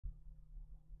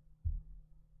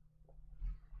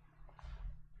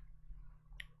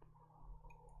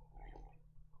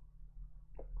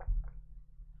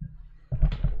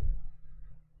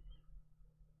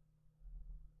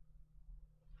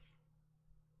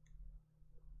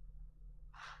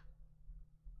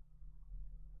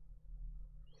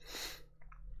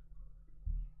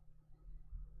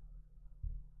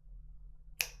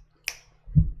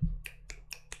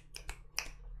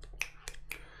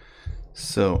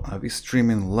So, are we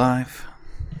streaming live?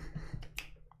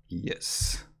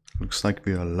 Yes, looks like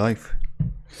we are live.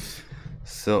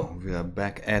 So, we are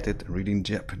back at it reading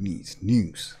Japanese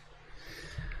news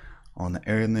on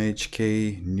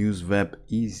NHK News Web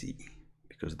Easy,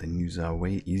 because the news are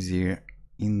way easier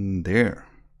in there.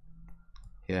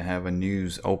 Here I have a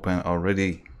news open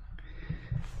already.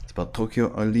 It's about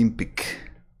Tokyo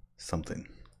Olympic something.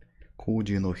 工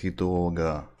事の人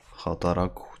が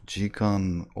働く時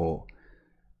間を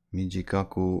短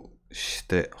くし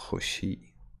てほしい.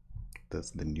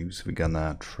 That's the news we're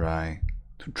gonna try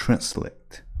to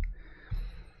translate.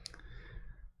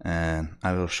 And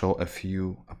I will show a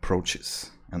few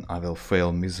approaches, and I will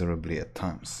fail miserably at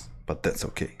times, but that's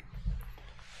okay.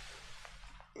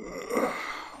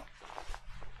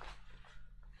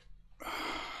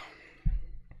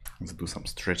 Let's do some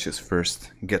stretches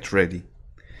first. Get ready.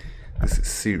 This is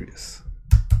serious.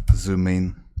 Zoom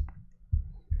in.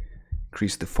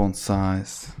 Increase the font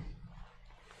size.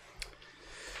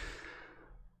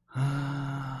 I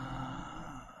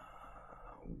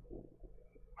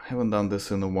haven't done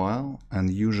this in a while, and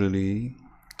usually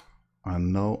I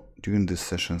know during these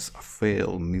sessions I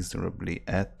fail miserably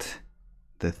at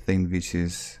the thing which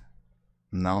is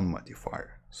noun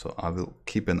modifier. So I will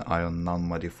keep an eye on noun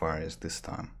modifiers this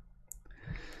time.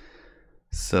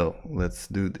 So let's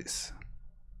do this.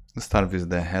 Let's start with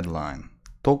the headline.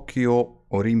 東京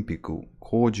オリンピック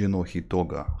工事の人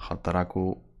が働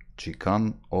く時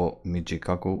間を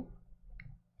短く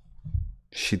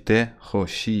してほ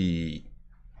しい.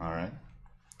 Alright.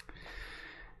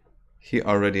 Here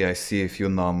already I see a few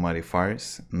noun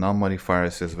modifiers. Noun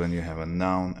modifiers is when you have a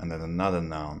noun and then another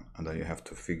noun, and then you have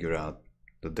to figure out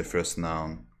that the first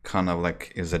noun kind of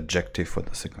like is adjective for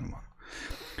the second one.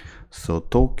 So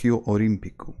Tokyo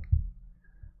Olympic.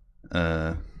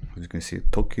 As you can see,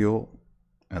 Tokyo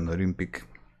and Olympic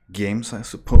Games, I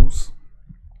suppose.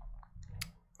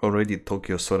 Already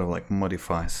Tokyo sort of like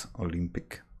modifies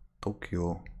Olympic.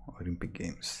 Tokyo Olympic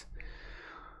Games.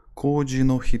 Koji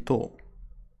no hito.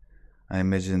 I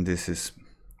imagine this is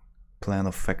plan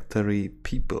of factory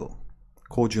people.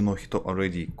 Koji no hito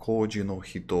already. Koji no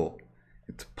hito.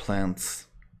 It plants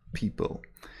people.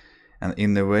 And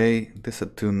in a way, these are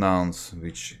two nouns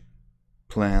which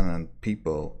plan and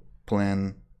people.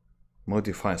 Plan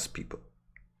modifies people.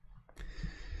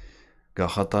 Ga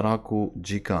hataraku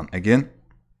jikan. Again,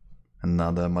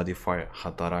 another modifier.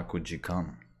 Hataraku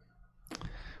jikan.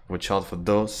 Watch out for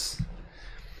those.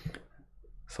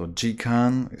 So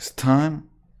jikan is time,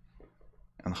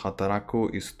 and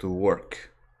hataraku is to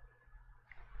work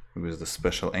with the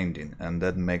special ending, and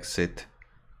that makes it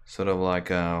sort of like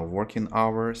working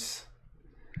hours,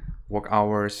 work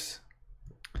hours.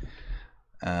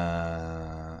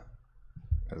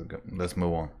 Let's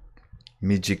move on.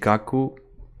 Mijikaku,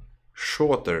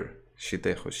 shorter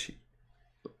shite hoshi.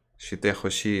 Shite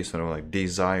hoshi is sort of like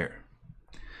desire.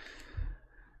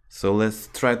 So let's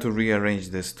try to rearrange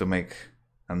this to make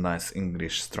a nice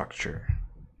English structure.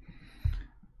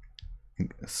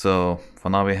 So for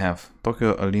now we have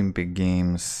Tokyo Olympic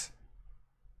Games,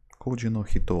 Koji no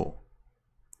hito,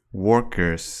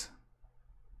 workers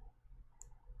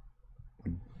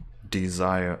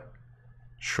desire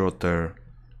shorter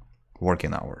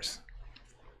working hours.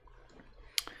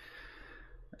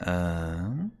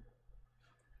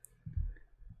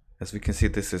 As we can see,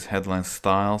 this is headline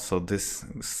style, so this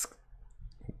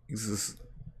is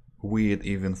weird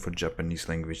even for Japanese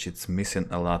language. It's missing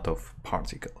a lot of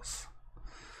particles.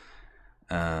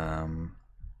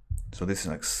 So this is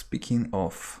like, speaking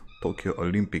of Tokyo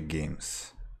Olympic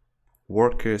Games,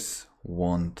 workers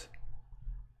want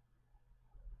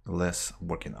less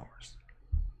working hours.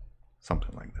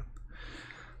 Something like that.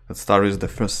 Let's start with the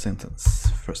first sentence,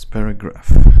 first paragraph.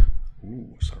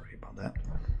 Ooh, sorry about that.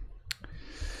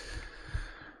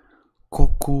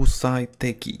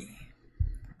 Kokusaiteki.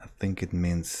 I think it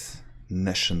means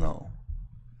national.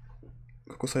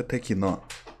 Kokusaiteki no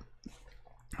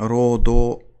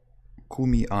Rodo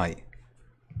Kumiai.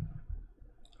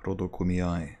 Rodo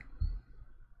Kumiai.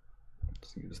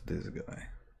 Let's use this guy.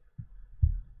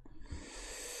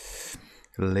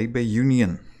 Labor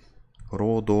union.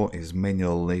 Rodo is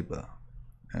manual labor,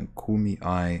 and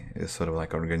Kumiai is sort of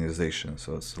like organization,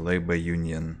 so it's labor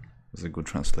union is a good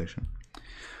translation.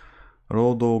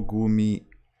 Rodo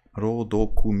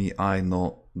Kumiai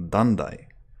no Dandai.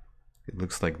 It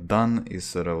looks like Dan is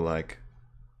sort of like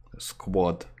a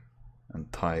squad and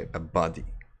Tai a body.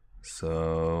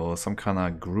 So some kind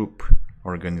of group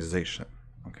organization.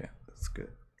 Okay, that's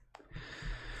good.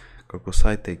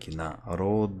 Kokusaiteki na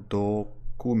Rodo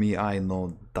Kumiai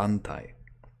no Dantai.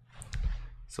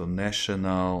 So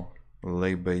national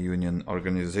labor union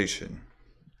organization.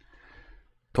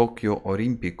 東京オリ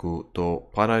ンピックと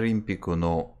パラリンピック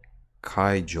の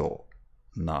会場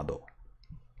など。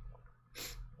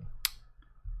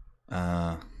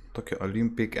Tokyo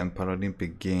Olympic and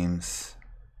Paralympic Games.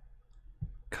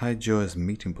 Kaijo is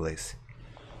meeting place.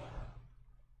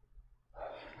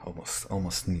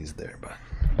 Almost sneezed there, but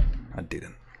I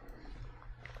didn't.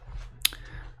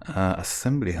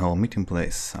 Assembly hall, meeting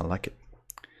place. I like it.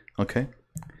 Okay.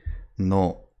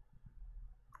 No.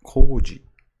 Koji.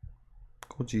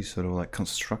 Koji is sort of like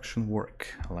construction work.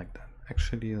 I like that.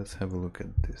 Actually, let's have a look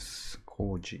at this.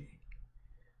 Koji.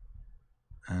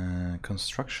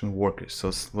 Construction workers. So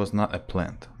it was not a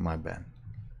plant. My bad.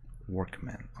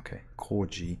 Workman. Okay.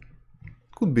 Koji.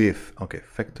 Could be if, okay,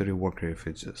 factory worker if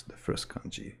it's just the first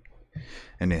kanji.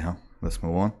 Anyhow, let's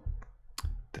move on.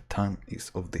 The time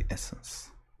is of the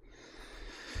essence.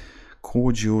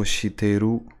 Koji o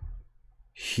shiteru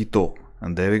hito.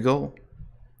 And there we go.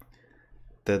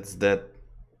 That's that.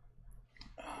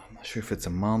 I'm not sure if it's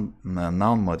a noun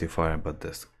modifier, but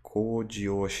this koji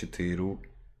o shiteru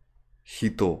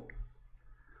hito.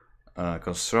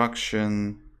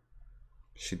 Construction,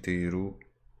 shiteru,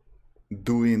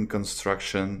 doing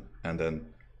construction, and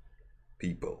then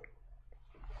people.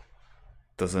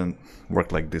 Doesn't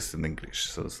work like this in English.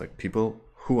 So it's like people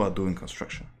who are doing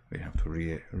construction. We have to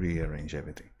rearrange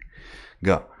everything.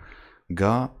 Ga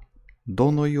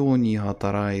どのように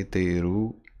働いてい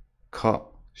るか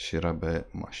調べ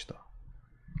ました。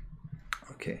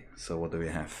Okay, so what do we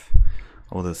have?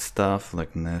 All the stuff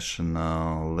like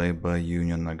National Labor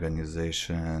Union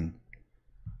Organization,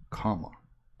 comma,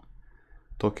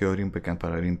 Tokyo Olympic and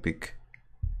Paralympic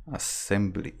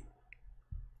Assembly,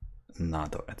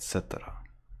 NADO, etc.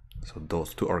 So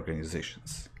those two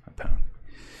organizations, apparently.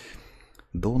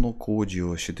 どの工事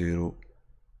をしている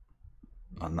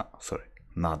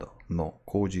などの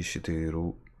工事してい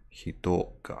る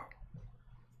人が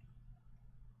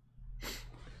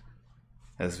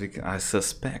I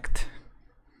suspect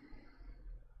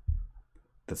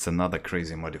that's another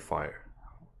crazy modifier.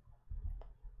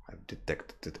 I've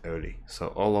detected it early. So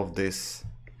all of these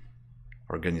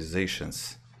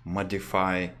organizations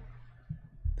modify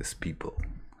these people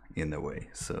in a way.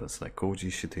 So it's like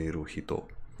koji shiteiru hito.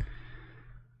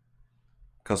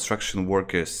 Construction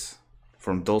workers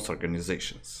from those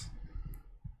organizations.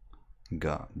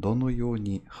 がどのよう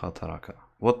に働くか。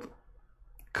What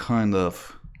kind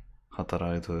of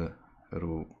働いてい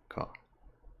るか。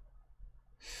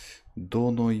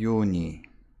どのように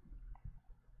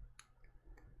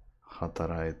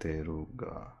働いている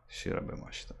か調べ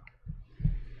ました。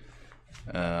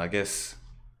I guess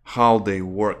how they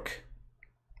work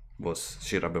was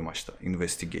調べました。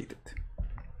investigated.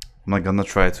 I'm not gonna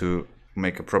try to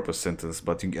make a proper sentence,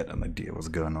 but you get an idea what's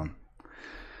going on.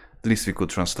 At least we could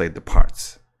translate the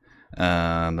parts.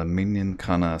 The meaning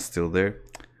kinda still there.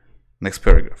 Next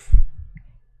paragraph.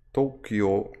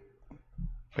 Tokyo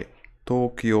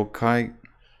Taikai.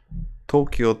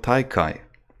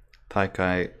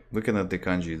 Taikai, looking at the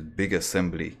kanji, is big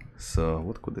assembly. So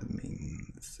what could it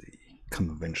mean? Let's see.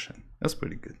 Convention. That's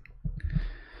pretty good.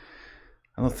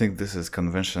 I don't think this is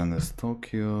convention. It's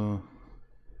Tokyo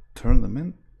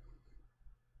tournament?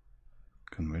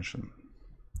 Convention.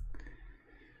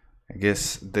 I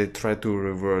guess they try to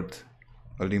revert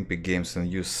Olympic Games and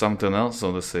use something else. So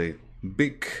let's say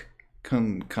big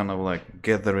kind of like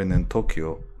gathering in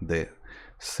Tokyo. The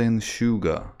Senshu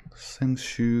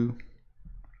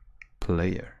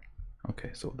player.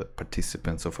 Okay, so the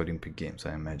participants of Olympic Games,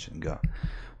 I imagine. Ga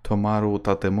Tomaru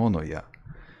tatemono ya.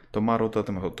 Tomaru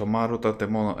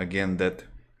tatemono, again, that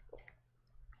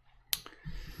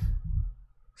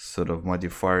sort of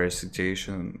modifier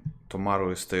situation.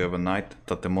 Tomaru is stay overnight,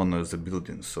 tatemono is the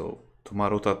building. So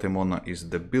Tomaru tatemono is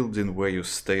the building where you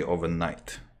stay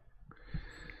overnight.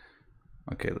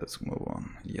 Okay, let's move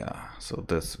on. Yeah, so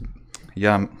that's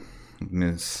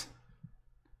means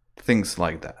things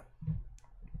like that.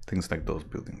 Things like those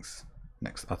buildings.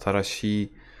 Next, 新し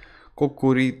い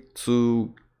国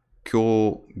立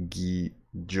競技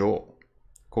場.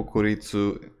 国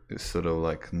立 is sort of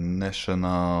like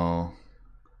national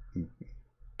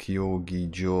競技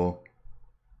場.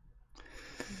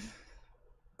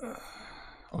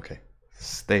 Okay,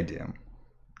 stadium.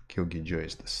 競技場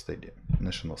is the stadium.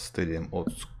 National stadium を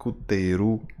作ってい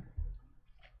る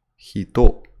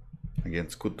人. Again,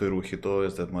 作っている人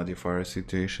is that modifier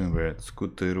situation where 作っ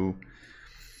ている.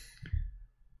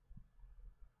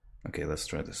 Okay, let's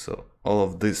try this. So all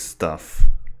of this stuff.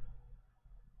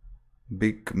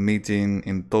 Big meeting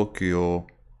in Tokyo.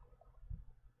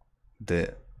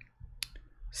 で、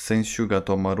選手が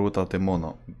泊まる建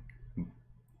物。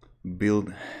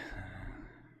build.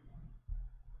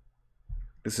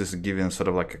 This is giving sort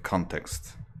of like a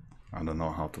context. I don't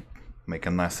know how to make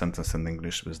a nice sentence in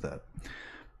English with that.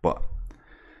 But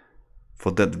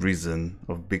for that reason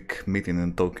of big meeting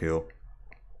in Tokyo,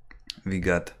 we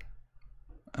got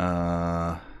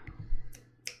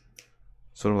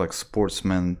sort of like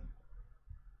sportsmen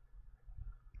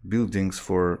buildings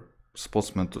for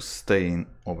sportsmen to stay in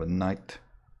overnight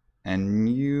and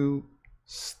new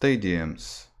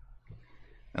stadiums.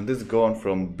 And this is going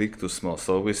from big to small,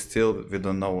 so we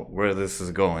don't know where this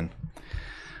is going.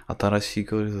 新しい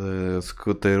国を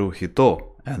作ってる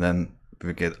人 and then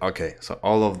we get, okay, so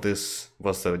all of this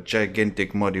was a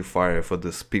gigantic modifier for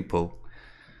these people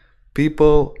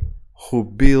who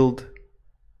build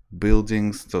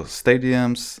buildings, so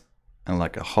stadiums and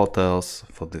like hotels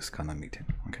for this kind of meeting.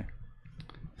 Okay,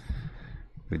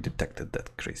 we detected that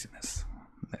craziness.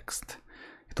 Next,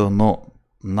 人の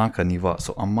中には,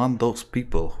 so among those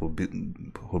people who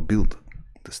build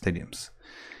the stadiums,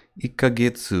 1ヶ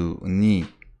月に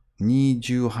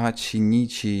28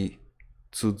日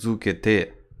続け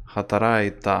て働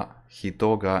いた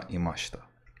人がいました。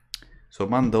So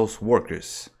among those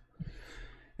workers,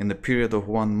 in the period of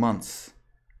 1 month,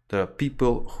 there are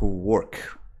people who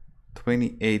work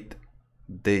 28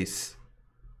 days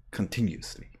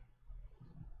continuously.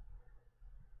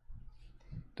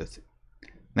 That's it.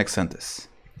 Next sentence.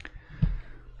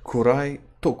 暗い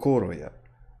ところや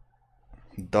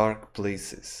dark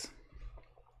places.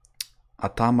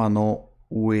 頭の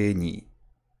上に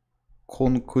コ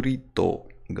ンクリート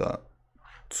が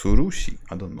吊るし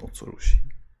I don't know 吊るし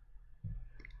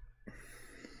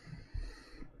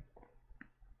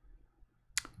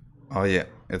Oh yeah,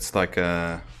 it's like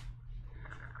a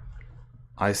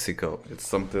icicle. It's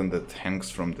something that hangs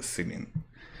from the ceiling.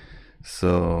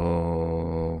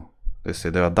 So they say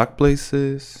there are dark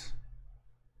places.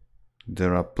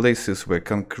 There are places where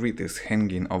concrete is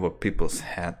hanging over people's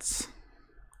heads.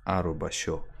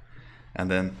 Arubasho. And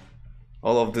then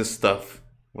all of this stuff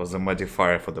was a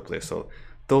modifier for the place. So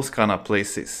those kind of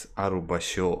places,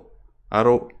 arubasho,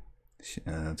 aru,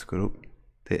 tsukuru,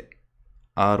 de,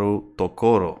 aru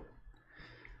tokoro.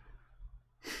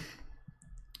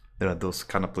 There are those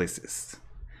kind of places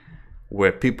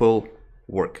where people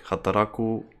work.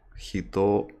 Hataraku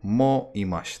hito mo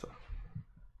imashita.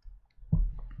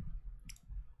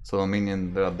 So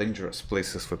meaning there are dangerous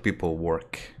places where people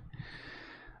work.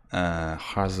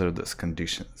 Hazardous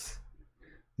conditions.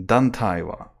 Dantai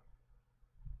wa,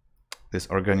 this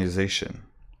organization,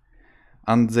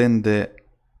 安全で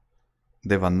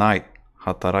はない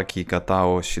働き方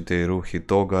をしている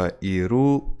人がいる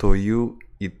と言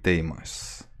っていま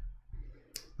す。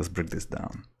Let's break this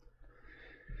down.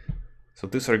 So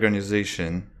this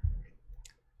organization,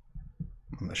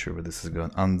 I'm not sure where this is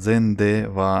going. 安全で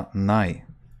はない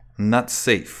not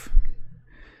safe.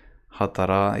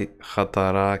 働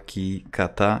き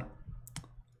方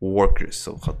workers,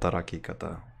 so 働き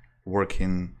方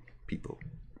working people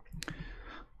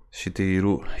してい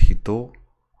る人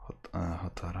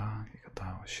働き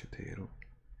方をしている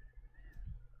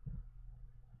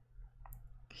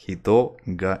人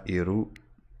がいる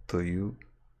と言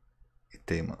っ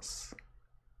ています。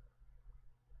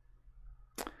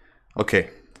Okay,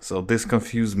 so this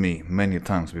confused me many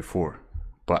times before,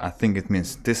 but I think it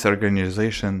means this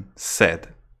organization said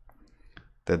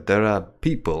that there are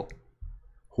people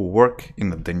who work in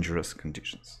the dangerous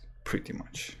conditions, pretty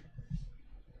much.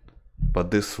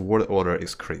 But this word order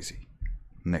is crazy.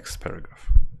 Next paragraph.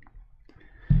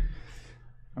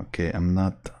 Okay, am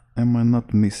I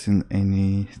not missing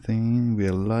anything? We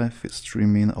are live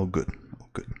streaming. Oh, good. Oh,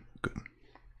 good.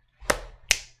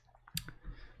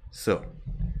 So,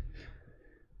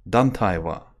 団体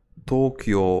は東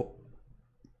京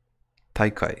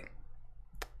大会.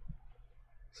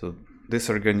 So this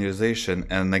organization,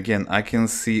 and again, I can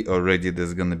see already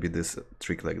there's gonna be this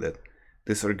trick like that.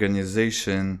 This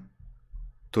organization,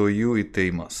 Toyu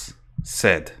Iteimas,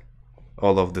 said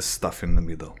all of this stuff in the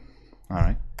middle.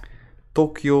 Alright.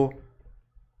 Tokyo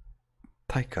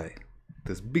Taikai.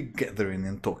 This big gathering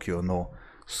in Tokyo no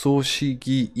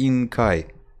Soshiki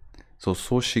Inkai. So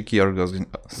Soshiki,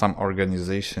 some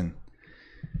organization.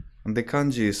 And the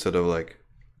kanji is sort of like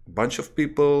a bunch of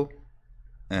people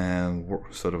and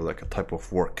sort of like a type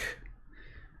of work.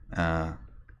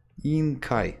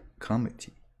 Inkai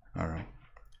committee. Alright.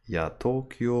 Yeah,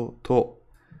 Tokyo to,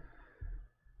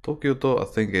 I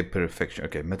think a prefecture.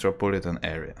 Okay, metropolitan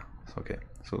area. Okay,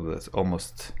 so that's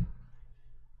almost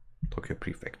Tokyo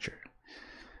prefecture.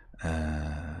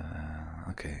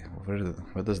 Okay,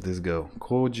 where does this go?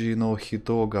 Koji no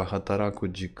hito ga hataraku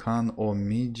jikan o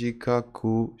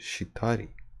mijikaku shitari.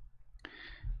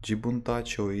 自分た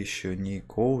ちを一緒に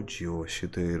工事をし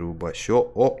ている場所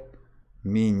を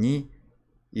見に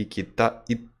行っ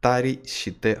たり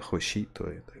してほしいと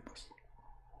言っています。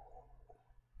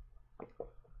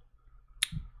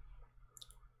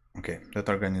Okay, that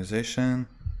organization,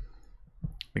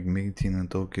 big meeting in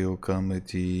Tokyo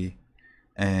Committee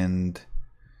and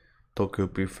Tokyo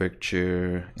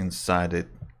Prefecture inside it.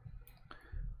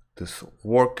 These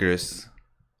workers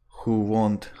who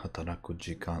want 働く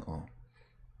時間を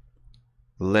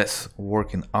less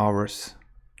working hours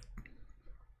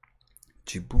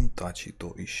自分たち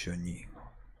と一緒に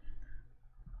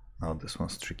Now this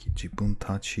one's tricky 自分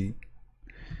たち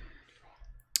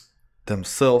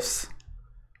themselves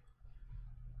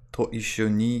と一緒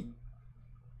に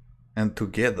and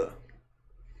together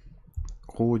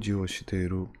工事をしてい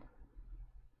る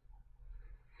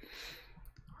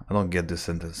I don't get this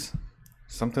sentence.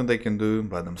 Something they can do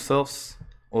by themselves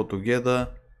or together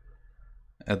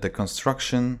at the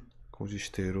construction 工事し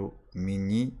ている見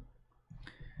に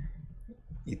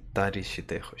行ったりし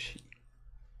てほしい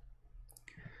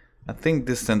I think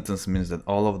this sentence means that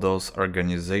all of those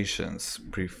organizations,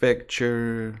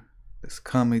 prefecture, this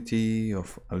committee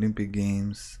of Olympic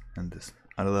Games, and this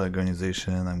other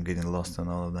organization, I'm getting lost on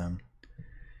all of them.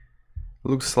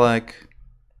 Looks like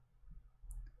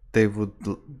they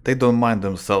don't mind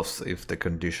themselves if the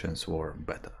conditions were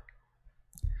better.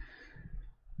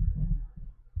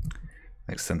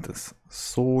 Next sentence.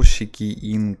 組織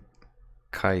委員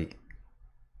会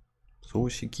組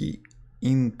織委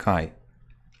員会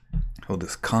or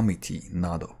this committee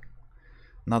など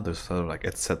is sort of like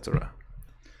etc.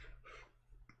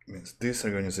 Means this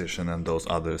organization and those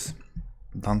others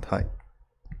団体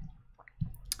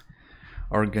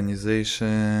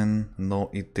organization の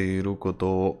言っていること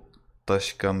を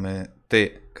確かめ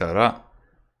てから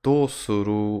どうす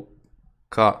る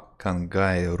か考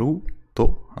える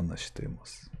と話していま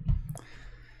す。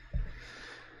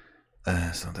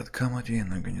So that committee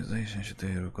and organization してい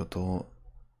ることを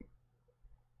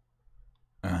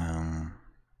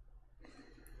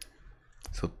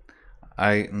So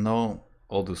I know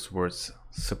all these words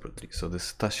separately. So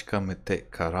this 確かめて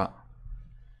から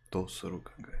どうする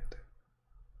考えて。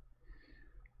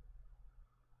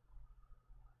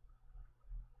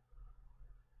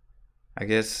I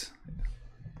guess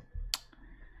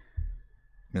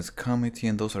means committee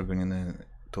and those organizations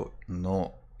と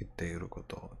の言っているこ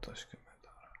とを確かめ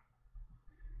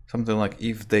たら。Something like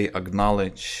if they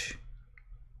acknowledge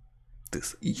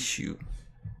this issue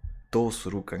どうす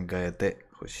る考えて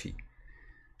ほしい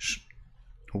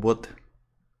What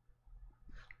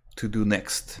to do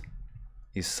next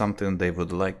is something they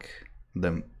would like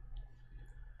them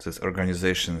these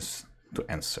organizations to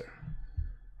answer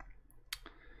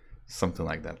something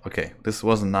like that okay this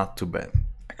was not too bad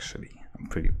actually I'm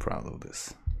pretty proud of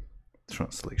this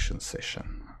translation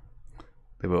session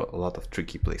there were a lot of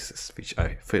tricky places which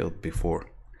I failed before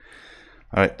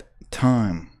alright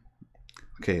time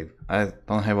Okay, I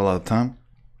don't have a lot of time,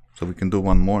 so we can do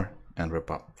one more and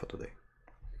wrap up for today.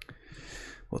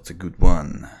 What's a good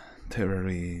one?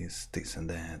 Terrorists, this and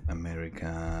that,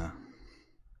 America.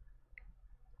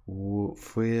 フ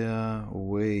ェア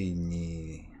ウェイ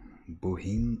に部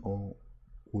品を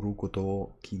売ること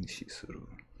を禁止する。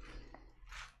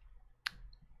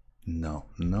No,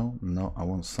 no, no, I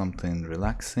want something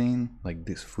relaxing, like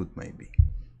this food maybe.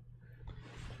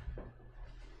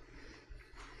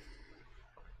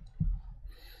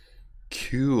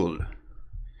 Cool.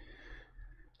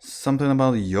 Something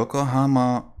about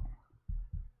Yokohama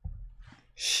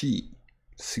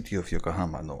City of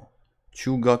Yokohama の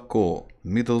中学校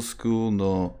middle school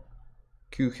の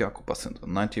 900%,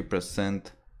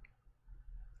 90%.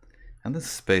 And this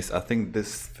space, I think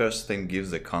this first thing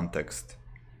gives the context.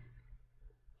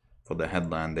 For the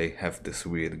headline, they have this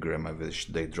weird grammar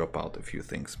which they drop out a few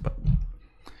things, but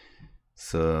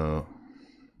so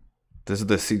this is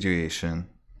the situation.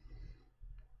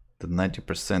 The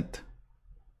 90%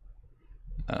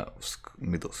 of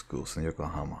middle schools in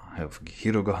Yokohama have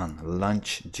hirogohan,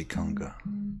 lunch jikanga.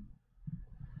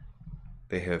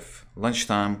 They have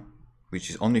lunchtime,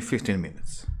 which is only 15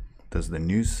 minutes. That's the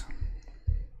news.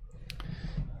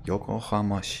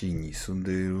 Yokohama 市に住ん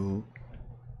でいる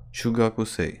中学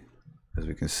生 As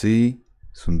we can see,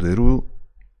 住んでいる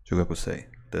中学生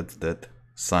That's that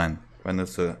sign. When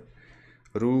it's a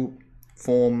ru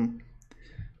form,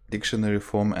 dictionary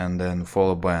form, and then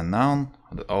followed by a noun,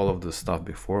 all of the stuff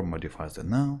before modifies the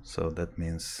noun. So that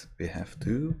means we have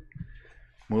to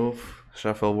move,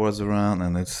 shuffle words around,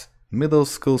 and it's middle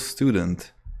school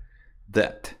student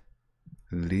that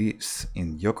lives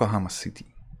in Yokohama City.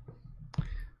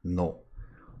 No.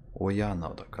 親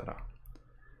のだから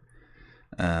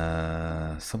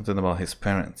Something about his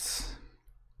parents.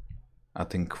 I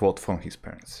think quote from his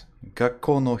parents. 学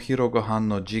校の昼ご飯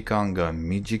の時間が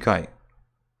短い.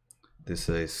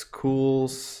 This is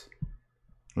school's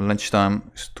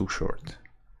lunchtime is too short.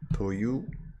 という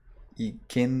意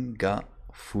見が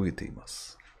増えていま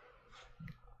す.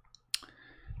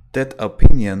 That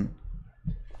opinion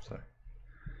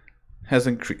has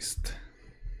increased.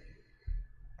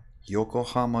 横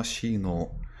浜市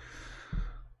の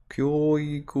教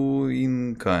育委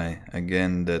員会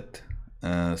again that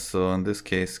so in this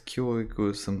case 教育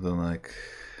is something like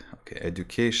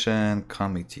education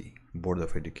committee, board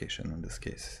of education in this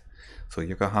case. So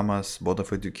Yokohama's board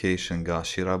of education が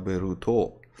調べる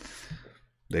と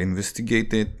they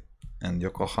investigated and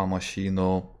横浜市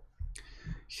の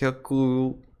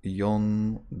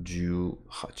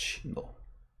148の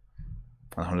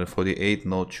148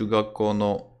の中学校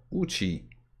のうち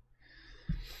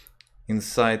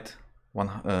inside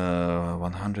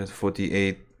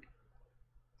 148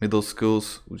 middle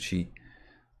schools うち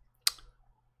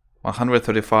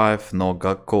135の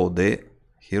学校で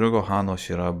昼ご飯を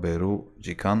調べる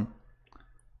時間、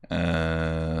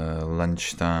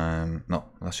lunch time の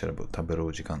食べ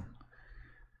る時間。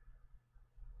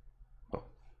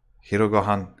昼ご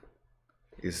飯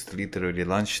is literally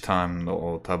lunch time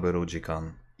の食べる時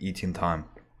間 eating time.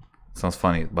 Sounds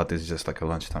funny, but it's just like a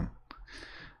lunch time.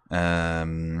 I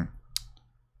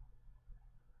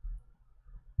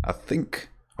think,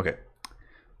 okay.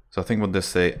 So I think what they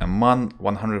say, among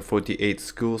 148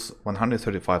 schools,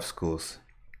 135 schools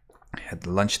had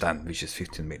lunchtime, which is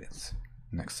 15 minutes.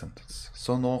 Next sentence.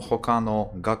 その他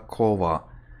の学校は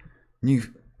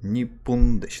2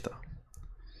分でした.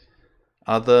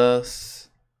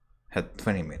 Others had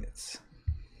 20 minutes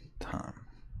time.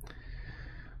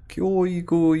 教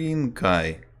育委員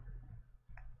会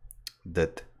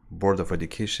that Board of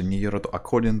Education によると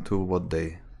according to what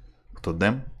they to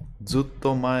them ずっ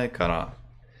と前から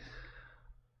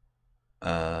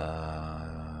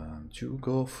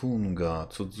15分が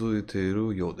続いてい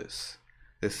るようです.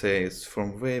 They say it's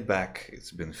from way back,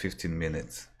 it's been 15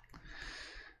 minutes.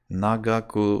 長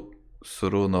くす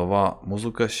るのは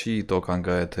難しいと考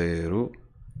えている.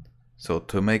 So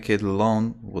to make it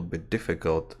long would be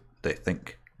difficult, they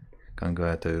think. 考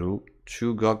えている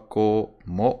中学校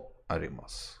もありま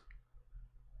す.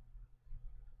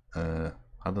 The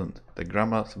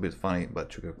grammar is a bit funny, but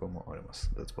中学校もあります.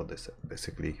 That's what they said.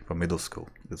 Basically, for middle school,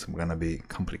 it's gonna be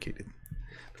complicated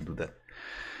to do that.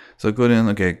 So,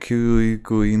 okay, 教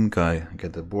育委員会 okay,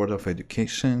 the Board of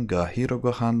Education が昼ご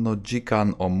飯の時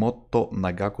間をもっと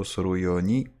長くするよう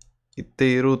に言っ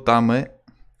ているため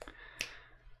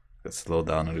Let's slow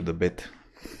down a little bit.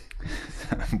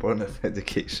 Board of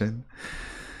Education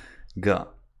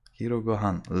が昼ご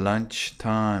飯 lunch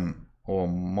time を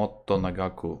もっと長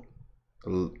く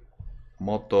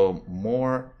もっと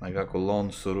more 長く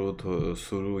long す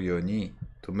るように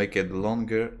to make it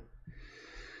longer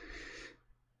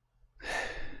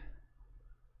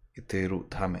言っている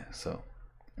ため So,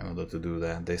 in order to do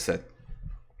that, they said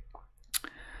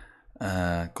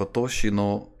今年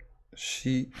の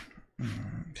4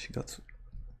月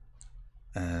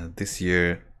this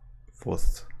year,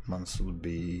 fourth month would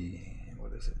be,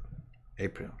 what is it?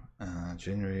 April.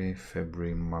 January,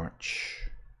 February,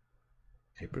 March.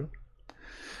 April?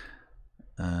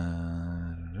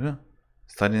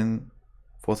 Starting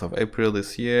 4th of April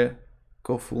this year,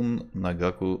 5分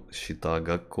長くした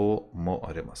学校も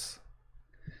あります.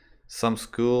 Some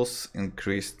schools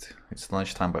increased its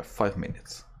lunchtime by 5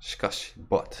 minutes. しかし,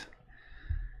 but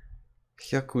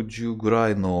 110ぐら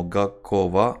いの学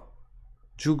校は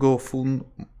15分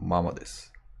ままで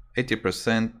す.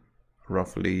 80%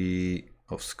 roughly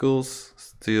of schools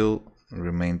still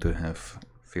remain to have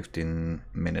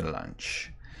 15-minute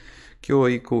lunch. 教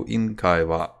育委員会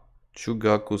は中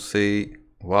学生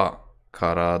は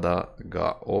体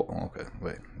がokay,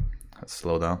 wait, let's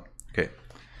slow down. Okay,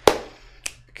 I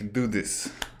can do this.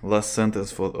 Last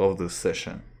sentence of this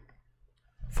session.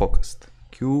 Focused.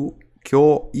 教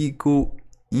育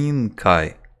委員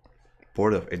会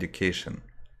Board of Education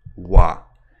は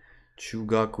中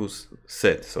学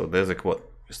生 So there's a quote.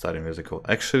 We're starting with a quote.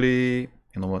 Actually,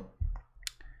 you know what?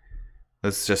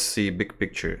 Let's just see big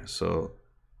picture. So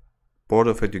Board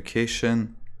of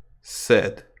Education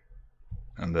said,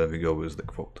 and then we go with the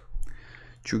quote.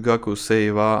 中学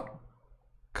生は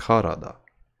体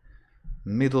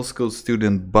Middle school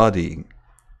student body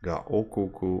が大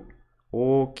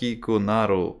きくな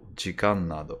る時間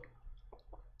など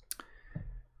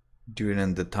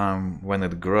During the time when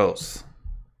it grows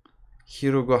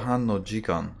昼ご飯の時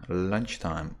間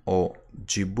lunchtime を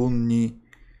自分に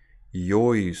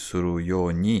用意するよ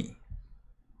うに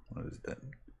What is that?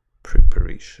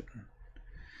 Preparation.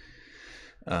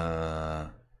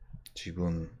 自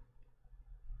分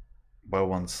by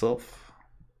oneself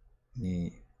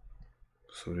に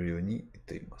するように言っ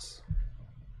ています。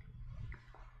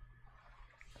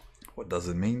What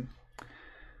does it mean?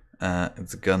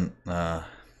 It's gonna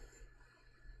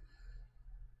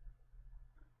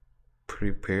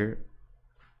prepare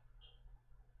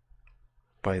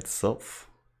by itself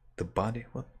the body.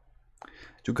 What?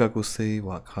 受覚性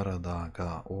は体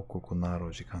が大きくな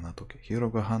る時間の時、疲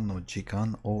労反応時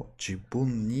間を自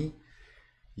分に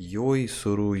用意す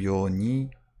るように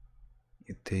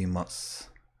言っていま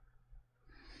す。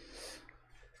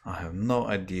I have no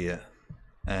idea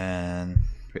and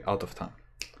we're out of time.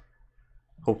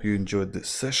 Hope you enjoyed this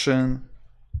session.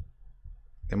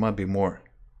 There might be more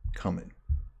coming.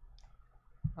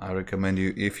 I recommend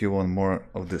you, if you want more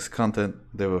of this content,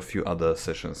 there were a few other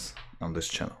sessions on this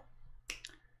channel.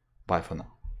 Bye for now.